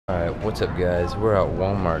Alright, what's up guys? We're at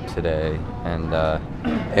Walmart today and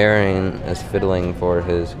Aaron is fiddling for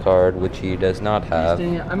his card, which he does not have.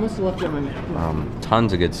 Dang it, I must have left it on my map.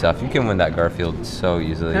 Tons of good stuff. You can win that Garfield so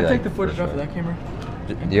easily. Can I take the footage off of that camera?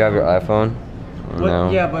 Do you have your iPhone? What?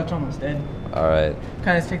 No? Yeah, but it's almost dead. Alright.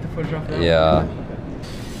 Can I just take the footage off of that? Yeah.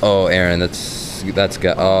 Oh, Aaron, that's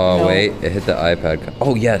good. Oh, no. Wait, it hit the iPad.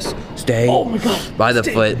 Oh, yes. Stay. Oh my god. By the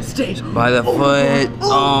foot. Stay. By the foot.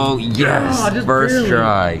 Oh, yes. Oh, first barely.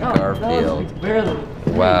 try, Oh, Garfield. That was barely.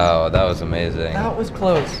 Wow, that was amazing. That was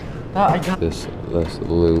close. I got this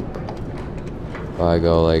loop. I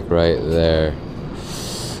go like right there.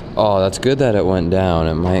 Oh, that's good that it went down.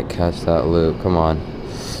 It might catch that loop. Come on.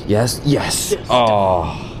 Yes. Yes.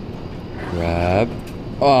 Oh. Grab.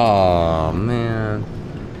 Oh man.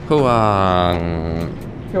 Here,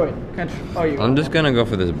 wait. Oh, you. I'm just gonna go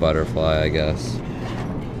for this butterfly, I guess.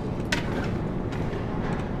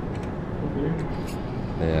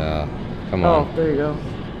 Yeah. Come on. Oh, there you go.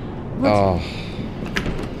 What? Oh.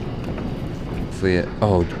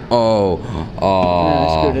 Oh. Oh. Oh. Yeah, I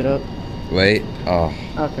screwed it up. Wait. Oh.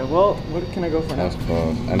 Okay. Well, what can I go for now? That's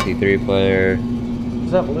close. MP3 player.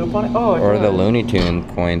 Does that have a loop on it? Oh. Or the Looney Tune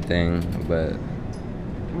coin thing, but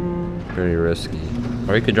pretty risky.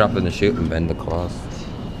 Or you could drop in the chute and bend the cloth.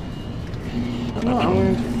 No, I'm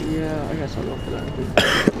going to. Yeah, I guess I'll go for that.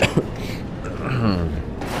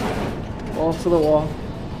 Balls to the wall.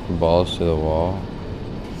 Balls to the wall.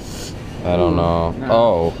 I don't know. No.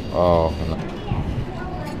 Oh. Oh. No.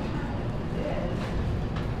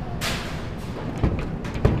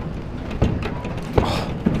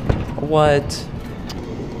 What?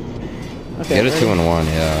 Okay. Get a 2-in-1,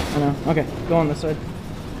 yeah. I know. Okay, go on this side.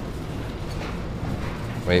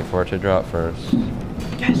 Wait for it to drop first.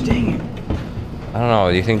 Gosh dang it. I don't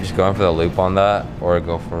know. Do you think just going for the loop on that, or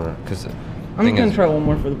go for? Cause I'm gonna try one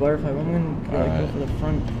more for the butterfly. I'm gonna right. go for the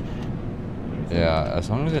front. Yeah, as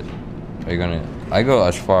long as it. Are you gonna? I go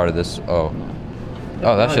as far to this. Oh. No.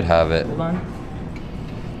 Oh, that should have it. Hold on.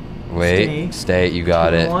 Wait. Stay. You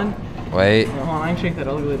got it. One. Wait. Hold on. I can shake that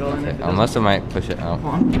ugly doll in. Unless it might push it out.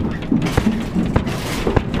 Hold on.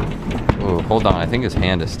 Ooh, hold on. I think his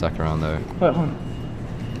hand is stuck around there. Wait, hold on.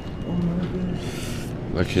 Oh my gosh.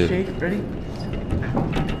 Look it. Shake. Ready?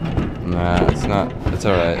 Nah, it's not. It's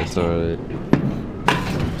alright. It's alright.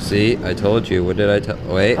 See, I told you. What did I tell?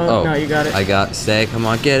 Wait. Oh, no, you got it. I got. Stay. Come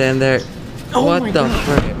on, get in there. Oh what my the God.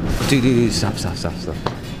 frick? Dude, stop. What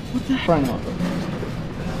the heck?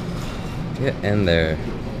 Get in there.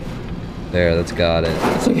 There, that's got it.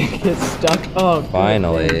 So you get stuck. Oh.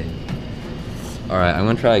 Finally. All right, I'm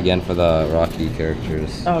gonna try again for the Rocky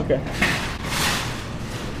characters. Oh, okay.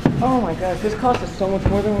 Oh my gosh, this cost us so much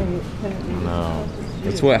more than we. No,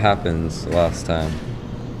 that's what happens last time.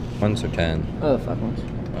 Ones or 10? Oh, the 5 ones.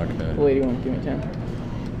 Okay. The lady won't give me 10.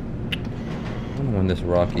 I'm gonna win this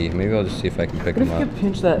Rocky. Maybe I'll just see if I can pick What him if you up. could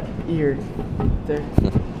pinch that ear there?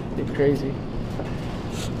 It's crazy.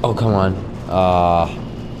 Oh, come on.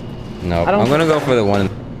 No. I'm gonna go for the one.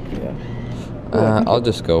 Yeah. I'll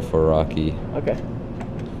just go for Rocky. Okay.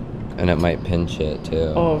 And it might pinch it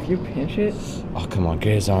too. Oh, if you pinch it. Oh, come on,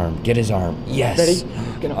 get his arm. Get his arm. Yes. Ready?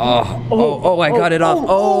 I got it off.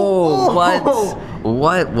 Oh, what?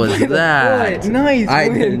 What was that? Nice. I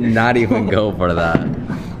did not even go for that.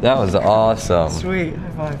 That was awesome. Sweet.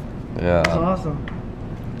 High five. Yeah. That's awesome.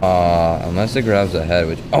 Unless it grabs the head,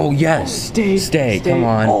 which. Oh, yes. Stay. Come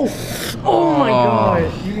on. Oh my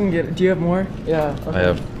god. You can get it. Do you have more? Yeah. Okay. I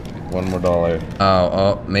have one more dollar.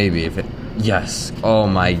 Oh, maybe if it. Yes. Oh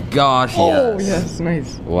my gosh. Oh, yes. yes.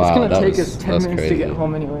 Nice. Wow. It's gonna take us 10 minutes to get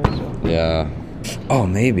home anyway. So. Yeah. Oh,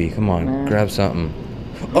 maybe. Come on. Grab something.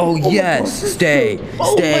 Oh, yes. Stay.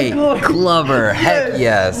 Clover. Heck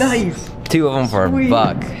yes. Nice. 2 of them for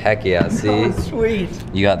 $1. Heck yeah. See? Oh, sweet.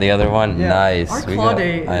 You got the other one? Yeah. Nice. Our claw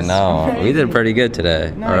day I is know. crazy. We did pretty good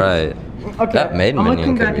today. Nice. All right. Okay. That maiden I'm gonna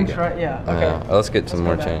minion come back could and be try. good. Yeah. Okay. Let's get some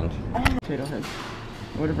more go change. Potato head.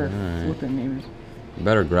 Whatever. Alright. Flipping maybe.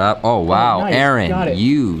 Better grab. Oh, wow. nice. Aaron, Got it.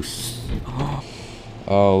 you.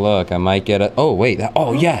 Oh, look. I might get a. Oh, wait.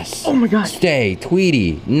 Oh, yes. Oh my god. Stay.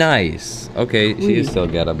 Tweety. Nice. Okay. She is still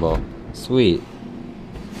gettable. Sweet.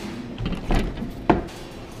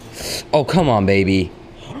 Oh, come on, baby.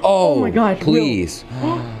 Oh, my gosh. please.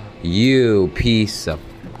 You piece of.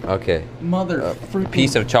 Okay. Mother.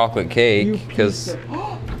 Piece of chocolate cake. Because.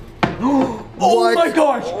 Oh my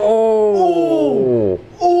gosh! Oh!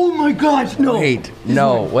 Oh my gosh! No! Wait,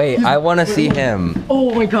 no, wait! I want to see him.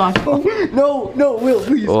 Oh my gosh! No, Will,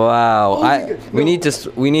 please! Wow! Oh my God,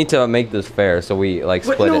 we need to make this fair, so we like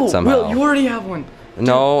split it somehow. Will, you already have one.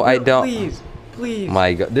 No, Will, I don't. Please. Please.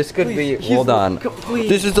 My God, this could Please. be. Hold on. Please.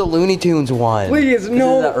 This is the Looney Tunes one. Please,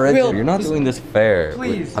 no, This is the original. Will. You're not doing this fair.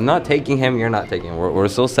 Please. I'm not taking him. You're not taking him. We'll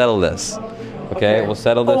still settle this. Okay? We'll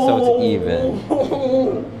settle this so it's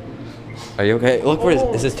even. Are you okay? Look for his.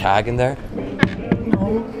 Is his tag in there?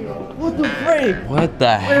 No. What the frick? What the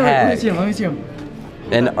Wait, let me heck? see him. Let me see him.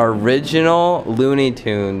 An original Looney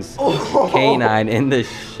Tunes K-9 in the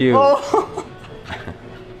shoe. Oh.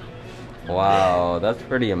 Wow, that's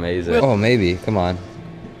pretty amazing. Oh, maybe. Come on.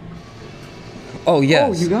 Oh, yes.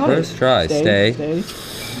 Oh, you got First it. try. Stay. Stay.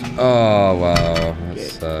 Oh, wow. That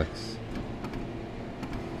sucks.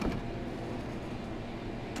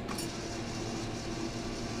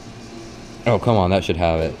 Oh, come on. That should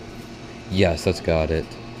have it. Yes, that's got it.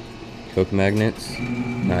 Hook magnets.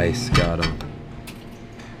 Nice. Got them.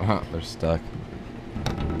 They're stuck.